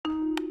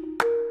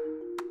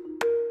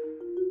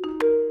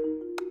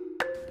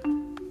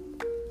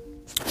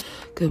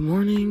Good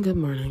morning, good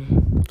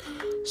morning.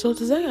 So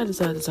today I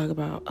decided to talk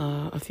about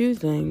a few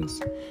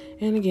things.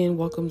 And again,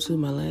 welcome to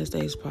my last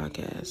day's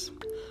podcast.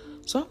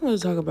 So I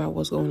want to talk about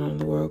what's going on in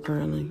the world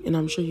currently. And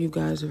I'm sure you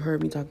guys have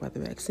heard me talk about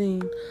the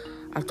vaccine.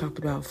 I've talked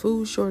about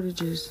food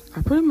shortages.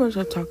 I've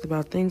talked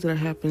about things that are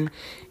happening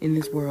in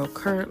this world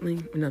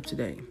currently and up to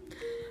date.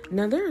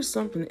 Now there is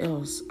something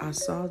else I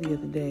saw the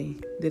other day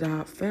that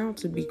I found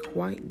to be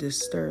quite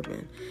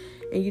disturbing.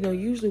 And,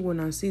 usually when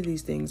I see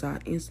these things, I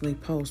instantly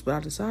post. But I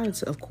decided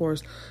to, of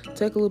course,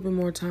 take a little bit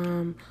more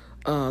time,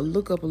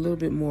 look up a little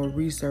bit more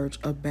research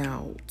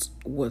about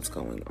what's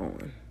going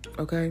on.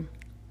 Okay?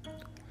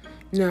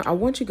 Now, I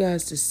want you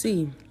guys to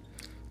see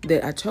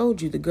that I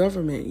told you the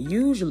government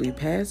usually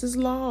passes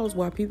laws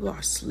while people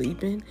are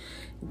sleeping.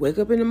 Wake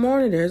up in the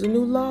morning, there's a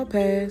new law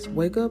passed.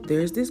 Wake up,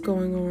 there's this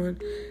going on.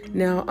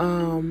 Now,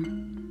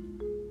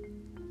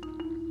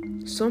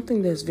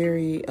 something that's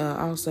very,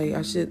 I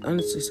should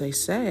honestly say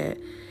sad,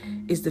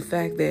 is the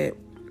fact that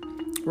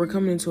we're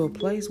coming into a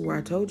place where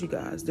I told you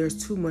guys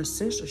there's too much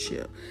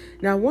censorship.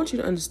 Now, I want you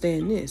to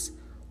understand this.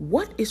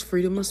 What is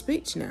freedom of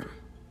speech now?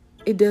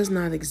 It does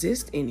not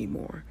exist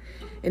anymore.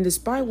 And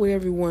despite what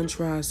everyone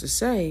tries to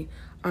say,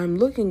 I'm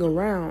looking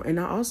around and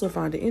I also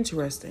find it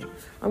interesting.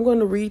 I'm going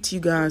to read to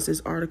you guys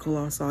this article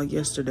I saw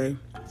yesterday.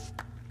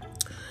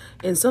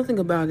 And something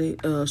about it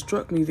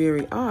struck me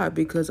very odd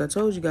because I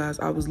told you guys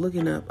I was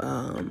looking up,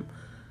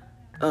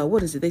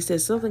 They said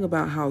something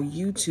about how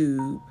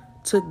YouTube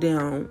took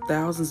down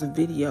thousands of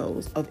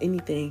videos of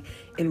anything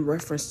in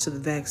reference to the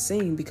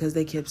vaccine because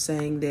they kept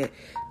saying that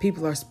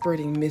people are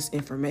spreading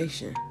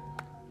misinformation.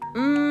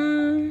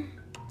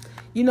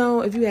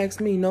 If you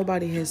ask me,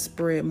 nobody has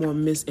spread more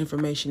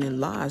misinformation and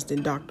lies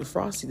than Dr.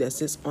 Frosty that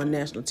sits on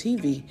national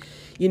TV,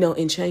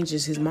 and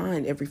changes his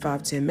mind every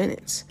 5-10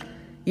 minutes.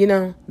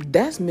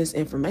 That's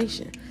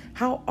misinformation.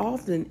 How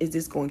often is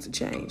this going to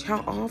change?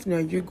 How often are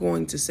you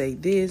going to say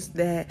this,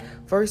 that,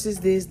 first is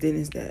this, then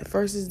is that,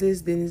 first is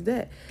this, then is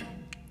that?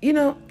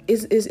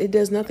 It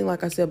does nothing,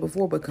 like I said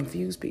before, but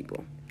confuse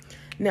people.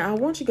 Now, I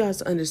want you guys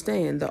to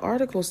understand, the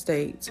article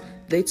states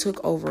they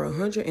took over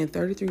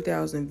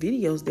 133,000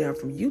 videos down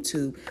from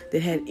YouTube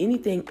that had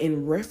anything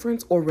in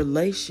reference or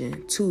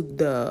relation to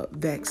the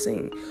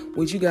vaccine,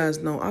 which you guys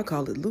know I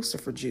call it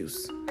Lucifer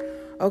juice.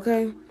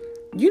 Okay?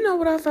 You know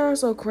what I found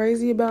so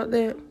crazy about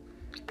that?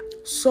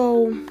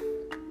 So,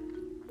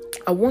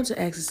 I want to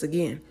ask this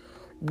again.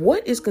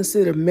 What is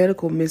considered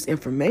medical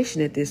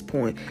misinformation at this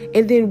point?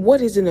 And then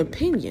what is an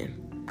opinion?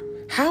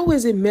 How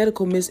is it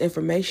medical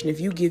misinformation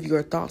if you give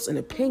your thoughts and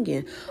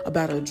opinion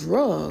about a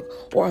drug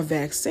or a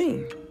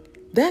vaccine?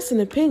 That's an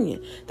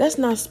opinion. That's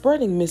not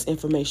spreading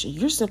misinformation.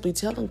 You're simply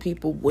telling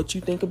people what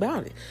you think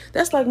about it.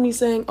 That's like me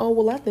saying, oh,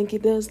 well, I think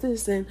it does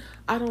this and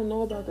I don't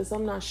know about this.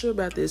 I'm not sure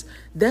about this.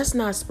 That's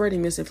not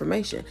spreading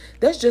misinformation.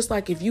 That's just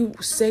like if you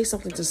say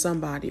something to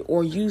somebody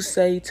or you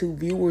say to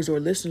viewers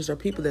or listeners or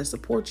people that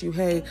support you,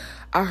 hey,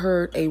 I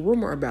heard a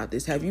rumor about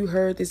this. Have you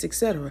heard this,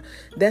 etc.?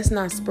 That's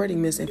not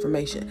spreading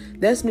misinformation.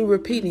 That's me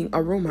repeating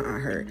a rumor I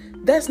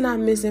heard. That's not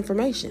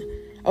misinformation.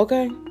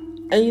 Okay?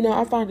 And,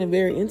 I find it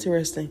very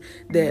interesting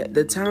that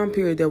the time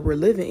period that we're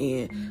living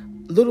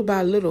in, little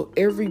by little,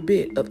 every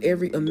bit of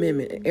every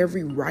amendment,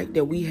 every right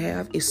that we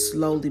have is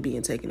slowly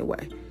being taken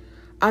away.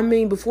 I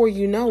mean, before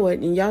you know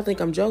it, and y'all think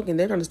I'm joking,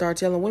 they're going to start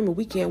telling women,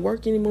 we can't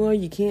work anymore,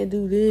 you can't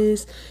do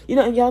this.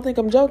 And y'all think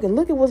I'm joking.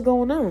 Look at what's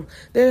going on.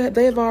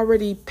 They've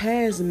already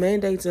passed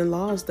mandates and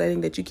laws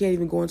stating that you can't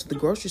even go into the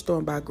grocery store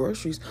and buy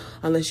groceries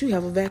unless you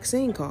have a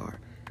vaccine card.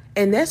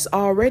 And that's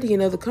already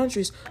in other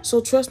countries. So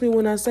trust me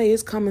when I say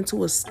it's coming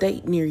to a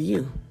state near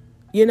you.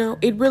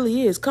 It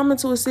really is coming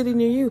to a city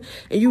near you.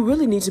 And you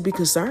really need to be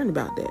concerned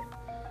about that.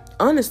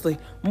 Honestly,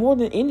 more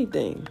than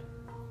anything,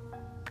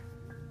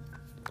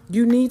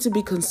 you need to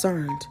be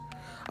concerned.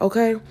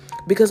 Okay?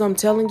 Because I'm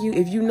telling you,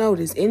 if you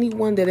notice,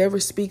 anyone that ever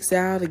speaks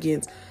out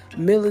against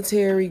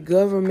military,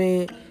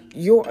 government,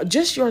 your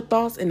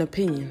thoughts and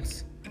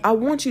opinions, I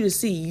want you to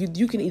see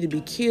you can either be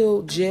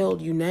killed,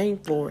 jailed, you name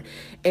for it.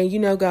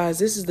 And guys,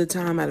 this is the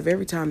time out of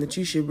every time that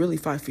you should really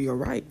fight for your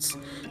rights.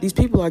 These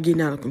people are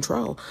getting out of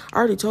control. I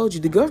already told you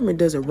the government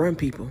doesn't run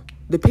people.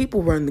 The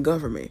people run the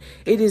government.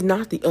 It is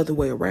not the other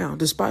way around,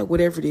 despite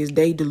whatever it is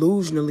they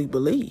delusionally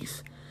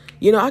believe.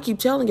 I keep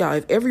telling y'all,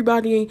 if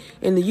everybody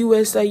in the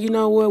U.S. say, you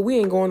know what, we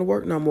ain't going to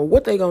work no more,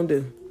 what they going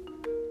to do?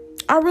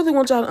 I really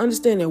want y'all to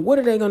understand that. What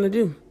are they going to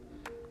do?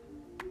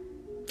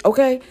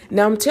 Okay,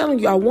 now I'm telling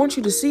you, I want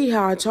you to see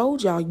how I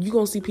told y'all, you're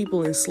going to see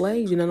people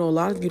enslaved. And I know a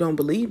lot of you don't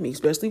believe me,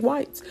 especially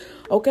whites.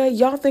 Okay,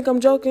 y'all think I'm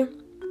joking?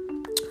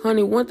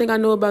 Honey, one thing I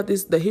know about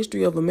the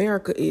history of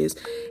America is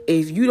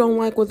if you don't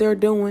like what they're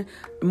doing,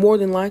 more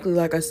than likely,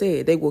 like I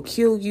said, they will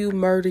kill you,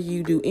 murder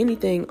you, do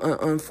anything,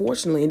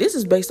 unfortunately. And this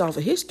is based off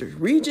of history.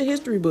 Read your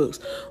history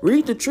books.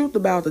 Read the truth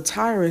about the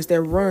tyrants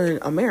that run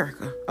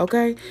America,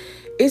 okay?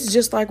 It's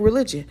just like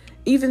religion.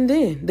 Even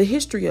then, the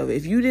history of it.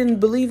 If you didn't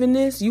believe in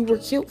this, you were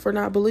killed for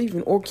not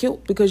believing or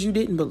killed because you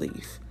didn't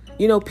believe.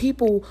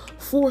 People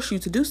force you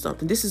to do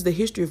something. This is the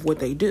history of what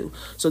they do.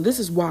 So this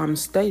is why I'm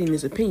stating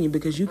this opinion,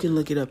 because you can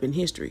look it up in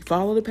history.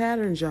 Follow the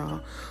patterns,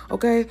 y'all.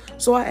 Okay?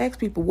 So I ask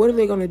people, what are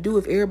they going to do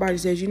if everybody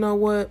says, you know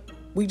what?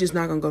 We just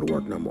not going to go to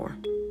work no more?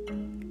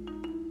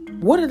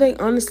 What are they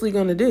honestly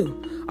going to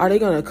do? Are they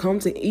going to come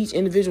to each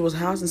individual's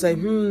house and say,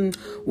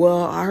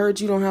 well, I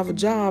heard you don't have a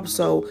job,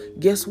 so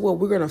guess what?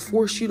 We're going to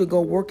force you to go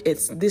work at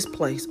this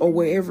place or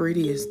wherever it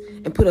is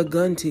and put a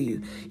gun to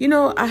you.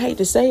 I hate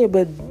to say it,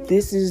 but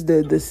this is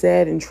the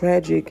sad and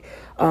tragic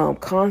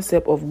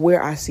concept of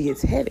where I see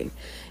it's heading.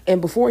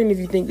 And before any of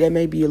you think that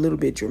may be a little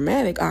bit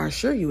dramatic, I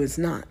assure you it's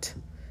not.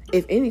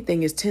 If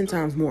anything, it's 10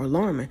 times more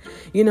alarming.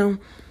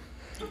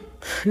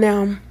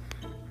 Now,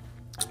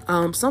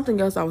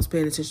 something else I was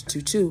paying attention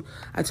to too.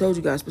 I told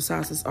you guys,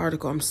 besides this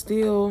article, let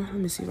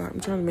me see if I'm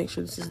trying to make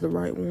sure this is the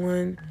right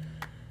one.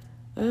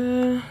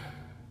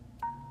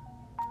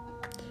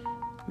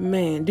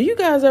 Man, do you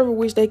guys ever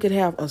wish they could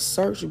have a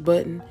search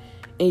button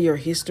in your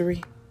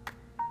history?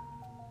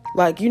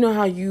 Like,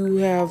 how you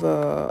have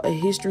a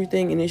history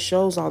thing and it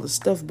shows all the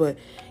stuff, but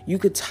you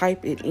could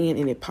type it in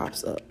and it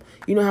pops up.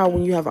 You know how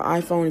when you have an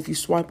iPhone, if you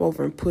swipe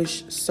over and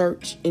push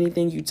search,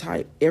 anything you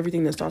type,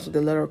 everything that starts with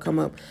the letter will come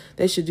up.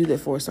 They should do that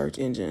for a search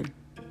engine.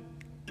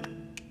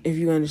 If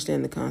you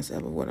understand the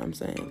concept of what I'm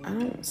saying. I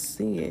don't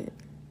see it.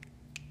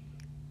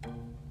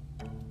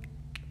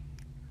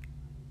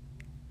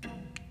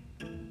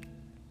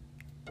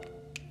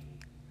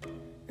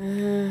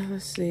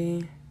 Let's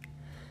see.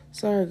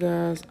 Sorry,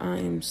 guys. I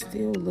am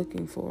still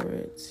looking for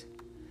it.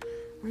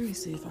 Let me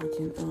see if I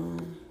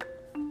can,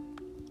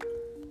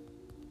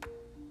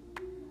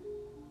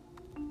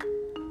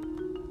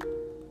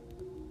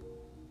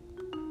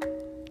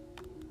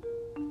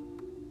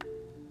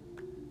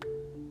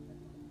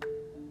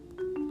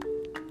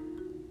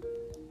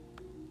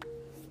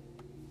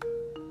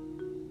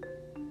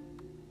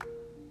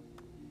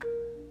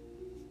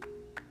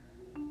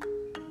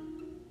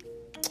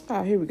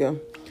 here we go.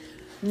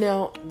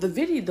 Now,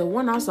 the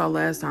one I saw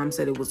last time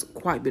said it was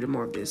quite a bit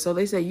more of this. So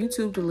they say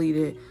YouTube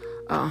deleted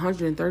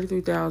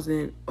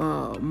 133,000,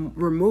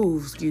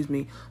 removed,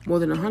 more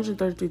than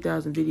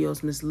 133,000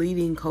 videos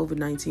misleading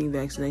COVID-19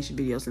 vaccination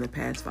videos in the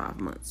past 5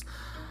 months.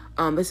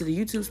 They said the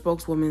YouTube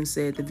spokeswoman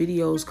said the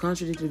videos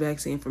contradicted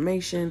vaccine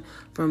information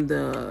from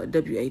the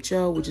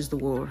WHO, which is the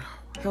World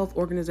Health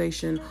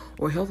Organization,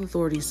 or health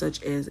authorities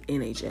such as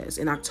NHS.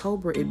 In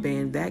October, it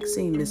banned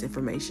vaccine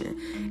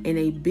misinformation in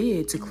a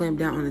bid to clamp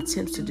down on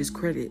attempts to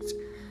discredit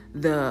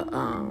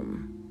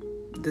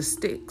the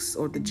sticks,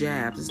 or the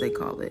jabs as they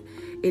call it.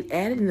 It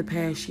added in the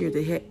past year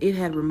that it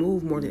had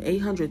removed more than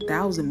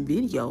 800,000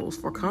 videos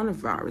for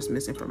coronavirus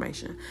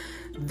misinformation.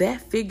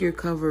 That figure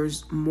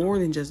covers more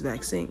than just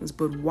vaccines,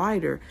 but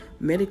wider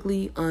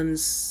medically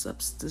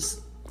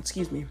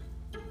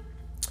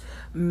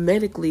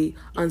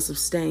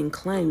unsustained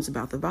claims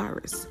about the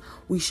virus.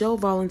 We show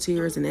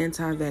volunteers an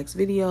anti-vax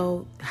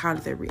video. How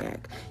did they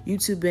react?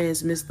 YouTube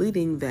bans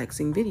misleading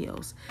vaccine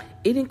videos.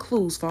 It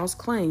includes false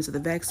claims that the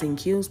vaccine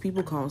kills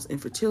people, causes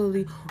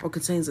infertility, or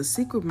contains a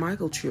secret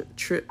microchip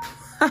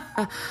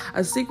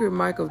a secret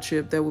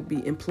microchip that would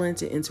be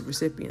implanted into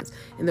recipients.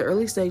 In the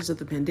early stages of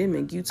the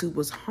pandemic, YouTube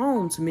was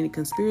home to many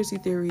conspiracy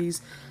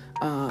theories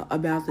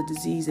about the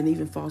disease and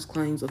even false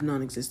claims of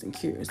non-existent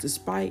cures.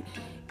 Despite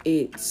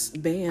its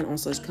ban on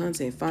such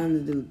content,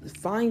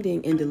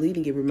 finding and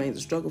deleting it remains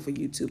a struggle for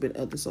YouTube and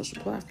other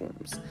social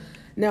platforms.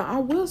 Now, I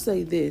will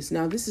say this.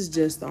 Now, this is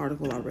just the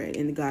article I read.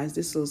 And guys,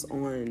 this was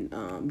on,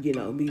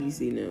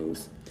 BBC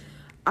News.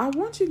 I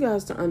want you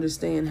guys to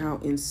understand how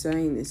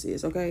insane this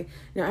is, okay?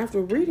 Now,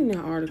 after reading the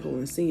article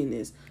and seeing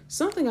this,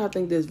 something I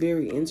think that's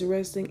very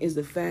interesting is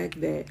the fact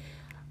that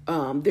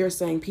they're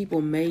saying people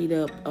made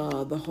up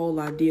the whole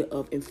idea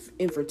of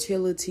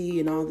infertility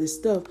and all this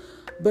stuff.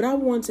 But I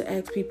want to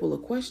ask people a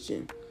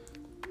question.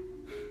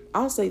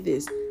 I'll say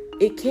this.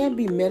 It can't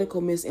be medical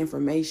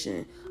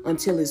misinformation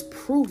until it's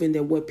proven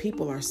that what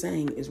people are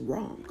saying is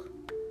wrong.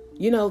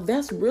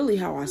 That's really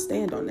how I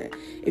stand on that.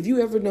 If you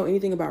ever know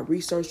anything about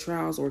research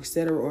trials or et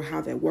cetera, or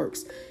how that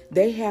works,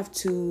 they have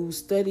to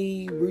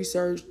study,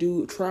 research,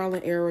 do trial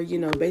and error,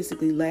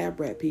 basically lab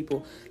rat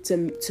people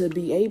to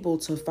be able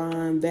to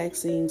find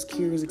vaccines,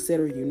 cures, et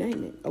cetera, you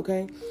name it.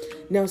 Okay.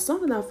 Now,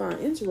 something I find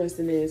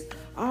interesting is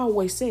I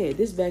always said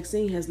this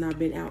vaccine has not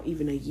been out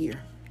even a year.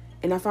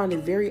 And I find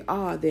it very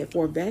odd that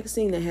for a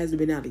vaccine that hasn't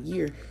been out a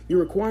year,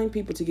 you're requiring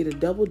people to get a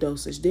double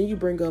dosage. Then you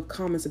bring up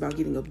comments about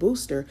getting a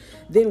booster.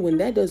 Then when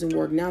that doesn't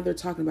work, now they're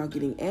talking about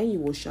getting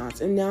annual shots.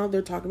 And now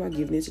they're talking about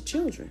giving it to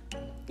children.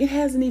 It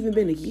hasn't even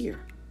been a year.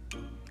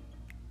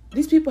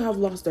 These people have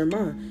lost their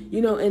mind,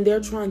 and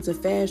they're trying to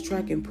fast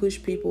track and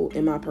push people,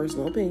 in my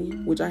personal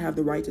opinion, which I have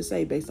the right to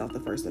say based off the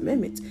First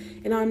Amendment.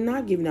 And I'm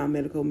not giving out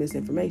medical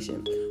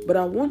misinformation, but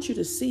I want you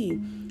to see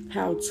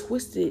how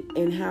twisted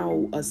and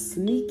how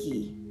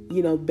sneaky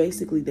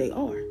basically they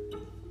are.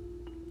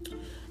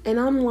 And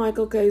I'm like,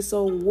 okay,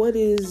 so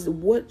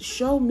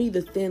show me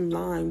the thin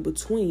line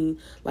between,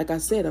 like I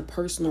said, a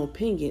personal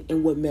opinion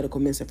and what medical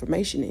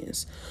misinformation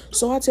is.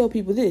 So I tell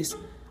people this.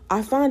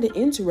 I find it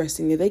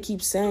interesting that they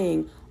keep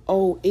saying,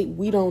 oh,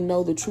 we don't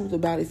know the truth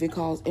about if it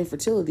causes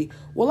infertility.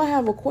 Well, I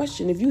have a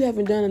question. If you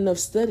haven't done enough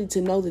study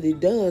to know that it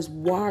does,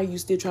 why are you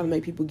still trying to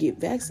make people get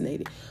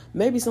vaccinated?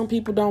 Maybe some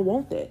people don't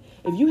want that.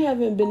 If you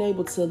haven't been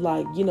able to,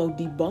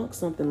 debunk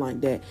something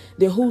like that,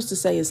 then who's to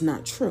say it's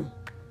not true?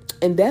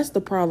 And that's the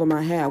problem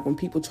I have when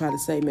people try to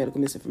say medical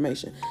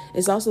misinformation.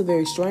 It's also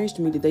very strange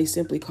to me that they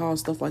simply call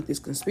stuff like this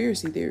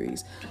conspiracy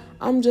theories.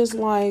 I'm just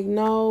like,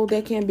 no,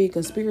 that can't be a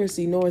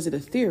conspiracy, nor is it a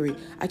theory.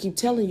 I keep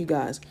telling you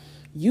guys,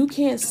 you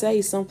can't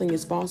say something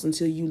is false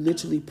until you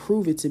literally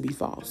prove it to be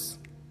false.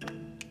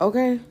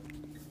 Okay?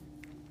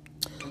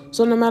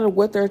 So no matter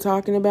what they're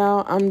talking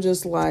about, I'm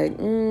just like,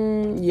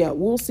 yeah,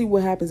 we'll see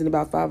what happens in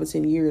about 5 or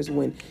 10 years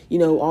when,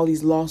 all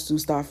these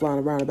lawsuits start flying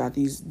around about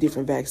these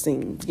different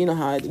vaccines. You know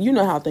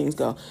how things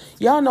go.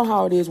 Y'all know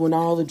how it is when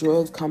all the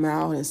drugs come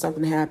out and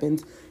something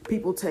happens.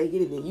 People take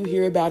it and then you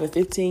hear about it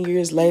 15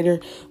 years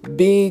later,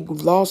 big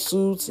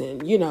lawsuits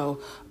and,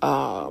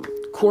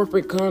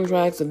 corporate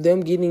contracts of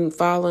them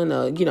filing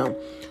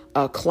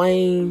a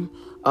claim,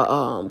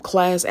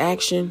 class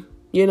action,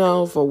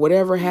 for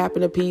whatever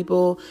happened to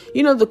people.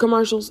 The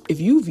commercials, if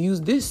you've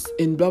used this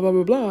and blah, blah,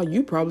 blah, blah,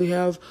 you probably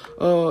have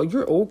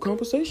your old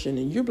conversation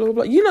and your blah, blah,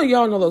 blah.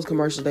 Y'all know those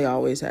commercials they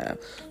always have.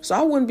 So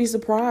I wouldn't be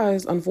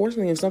surprised,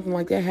 unfortunately, if something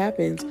like that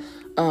happens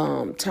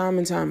time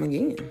and time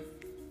again.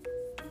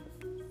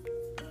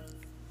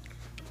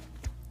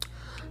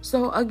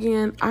 So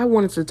again, I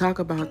wanted to talk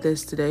about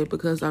this today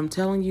because I'm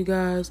telling you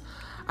guys,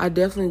 I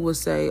definitely would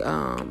say,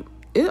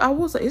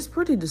 it's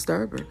pretty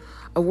disturbing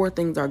of where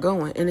things are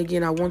going. And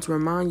again, I want to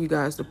remind you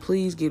guys to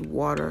please get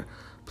water.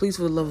 Please,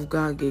 for the love of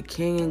God, get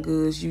canned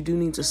goods. You do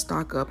need to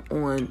stock up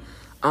on,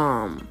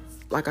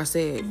 like I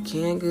said,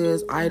 canned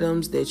goods,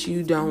 items that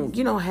you don't,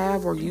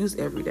 have or use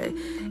every day.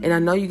 And I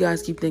know you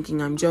guys keep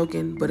thinking I'm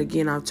joking, but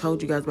again, I've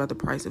told you guys about the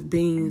price of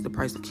beans, the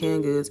price of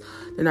canned goods.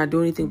 They're not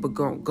doing anything but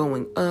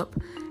going up.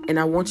 And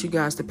I want you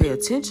guys to pay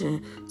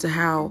attention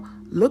to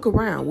look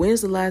around. When's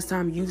the last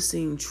time you've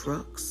seen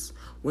trucks?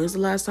 When's the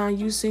last time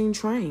you've seen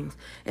trains?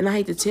 And I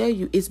hate to tell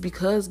you, it's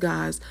because,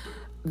 guys,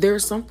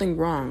 there's something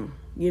wrong.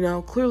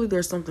 Clearly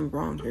there's something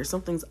wrong here.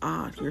 Something's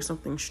odd here.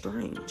 Something's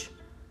strange.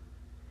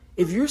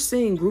 If you're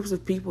seeing groups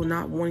of people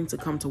not wanting to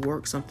come to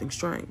work, something's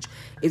strange.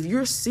 If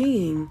you're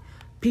seeing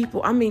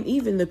people,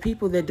 even the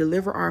people that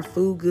deliver our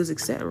food, goods,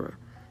 etc.,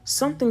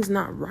 something's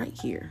not right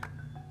here.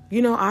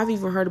 I've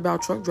even heard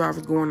about truck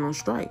drivers going on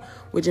strike,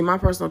 which in my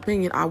personal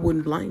opinion, I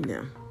wouldn't blame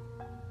them.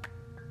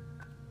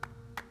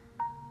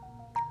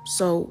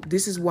 So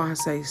this is why I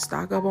say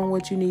stock up on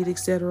what you need,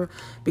 etc.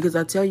 Because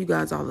I tell you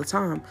guys all the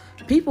time,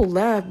 people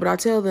laugh, but I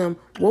tell them,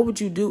 what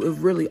would you do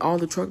if really all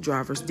the truck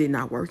drivers did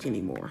not work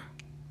anymore?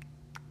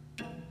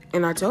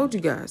 And I told you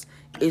guys,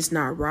 it's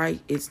not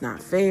right. It's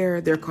not fair.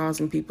 They're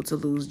causing people to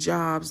lose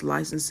jobs,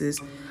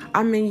 licenses.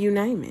 You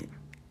name it.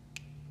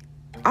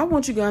 I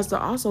want you guys to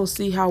also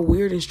see how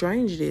weird and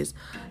strange it is.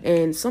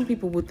 And some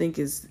people would think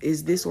is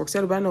this or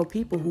etc. But I know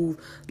people who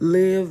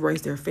live,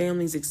 raise their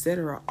families,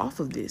 etc. off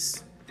of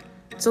this.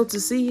 So to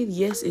see it,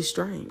 yes, it's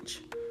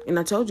strange. And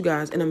I told you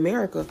guys, in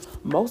America,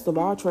 most of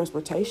our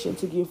transportation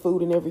to get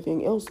food and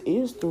everything else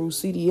is through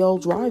CDL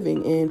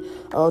driving and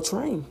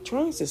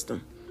train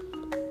system.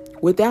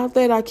 Without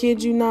that, I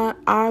kid you not,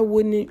 I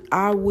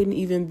wouldn't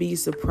even be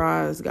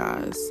surprised,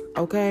 guys.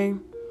 Okay.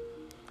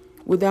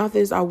 Without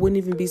this, I wouldn't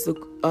even be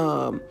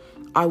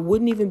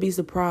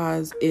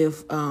surprised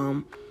if,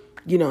 and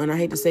I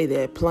hate to say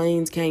that,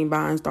 planes came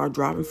by and started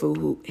dropping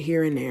food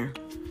here and there.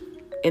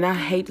 And I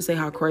hate to say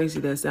how crazy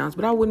that sounds,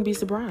 but I wouldn't be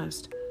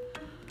surprised.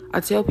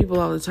 I tell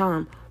people all the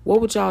time, what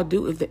would y'all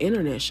do if the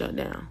internet shut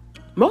down?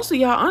 Most of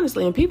y'all,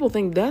 honestly, and people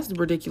think that's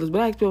ridiculous, but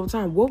I ask people all the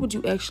time, what would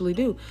you actually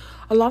do?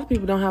 A lot of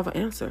people don't have an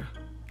answer.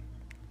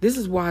 This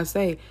is why I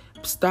say,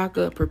 stock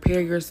up,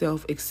 prepare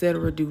yourself,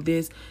 etc. Do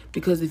this,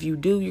 because if you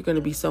do, you're going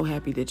to be so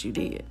happy that you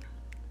did.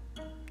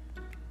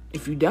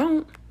 If you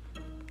don't,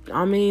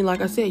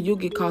 like I said, you'll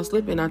get caught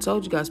slipping. I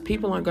told you guys,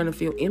 people aren't going to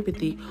feel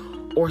empathy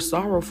or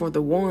sorrow for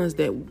the ones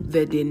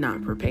that did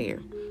not prepare.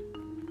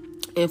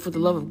 And for the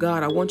love of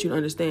God, I want you to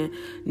understand,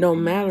 no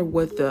matter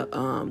what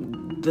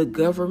the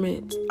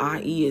government,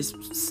 i.e. is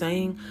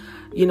saying,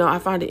 I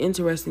find it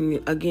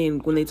interesting, again,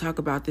 when they talk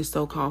about this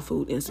so-called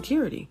food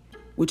insecurity,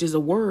 which is a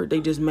word they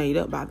just made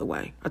up, by the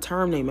way, a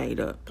term they made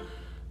up.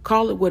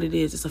 Call it what it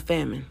is. It's a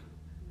famine.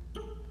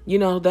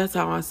 That's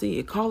how I see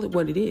it. Call it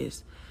what it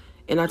is.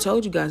 And I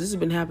told you guys, this has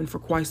been happening for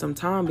quite some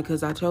time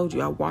because I told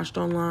you, I watched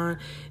online,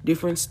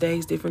 different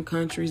states, different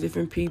countries,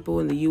 different people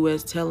in the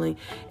U.S. telling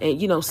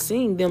and,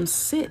 seeing them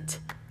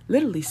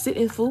literally sit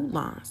in food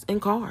lines in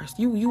cars.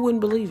 You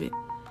wouldn't believe it.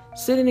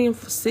 Sitting in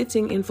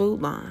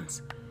food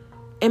lines.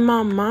 And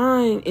my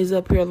mind is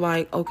up here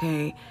like,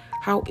 okay,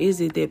 how is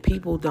it that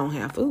people don't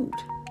have food?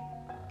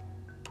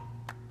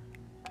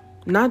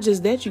 Not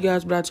just that, you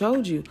guys, but I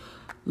told you,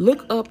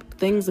 look up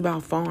things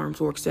about farms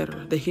or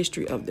etc., the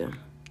history of them.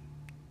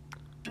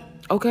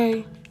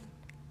 Okay?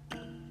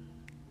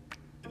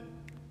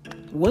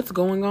 What's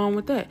going on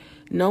with that?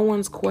 No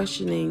one's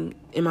questioning,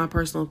 in my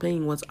personal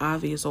opinion, what's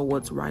obvious or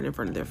what's right in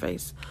front of their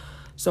face.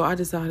 So I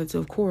decided to,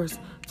 of course,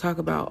 talk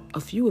about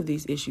a few of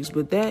these issues,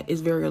 but that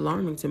is very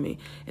alarming to me.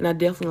 And I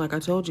definitely, like I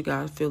told you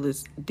guys, feel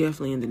it's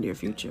definitely in the near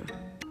future.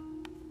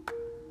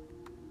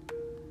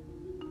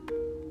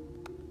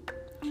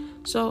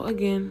 So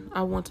again,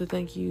 I want to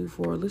thank you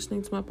for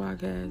listening to my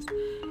podcast.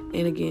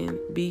 And again,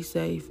 be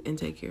safe and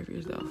take care of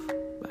yourself.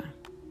 Bye.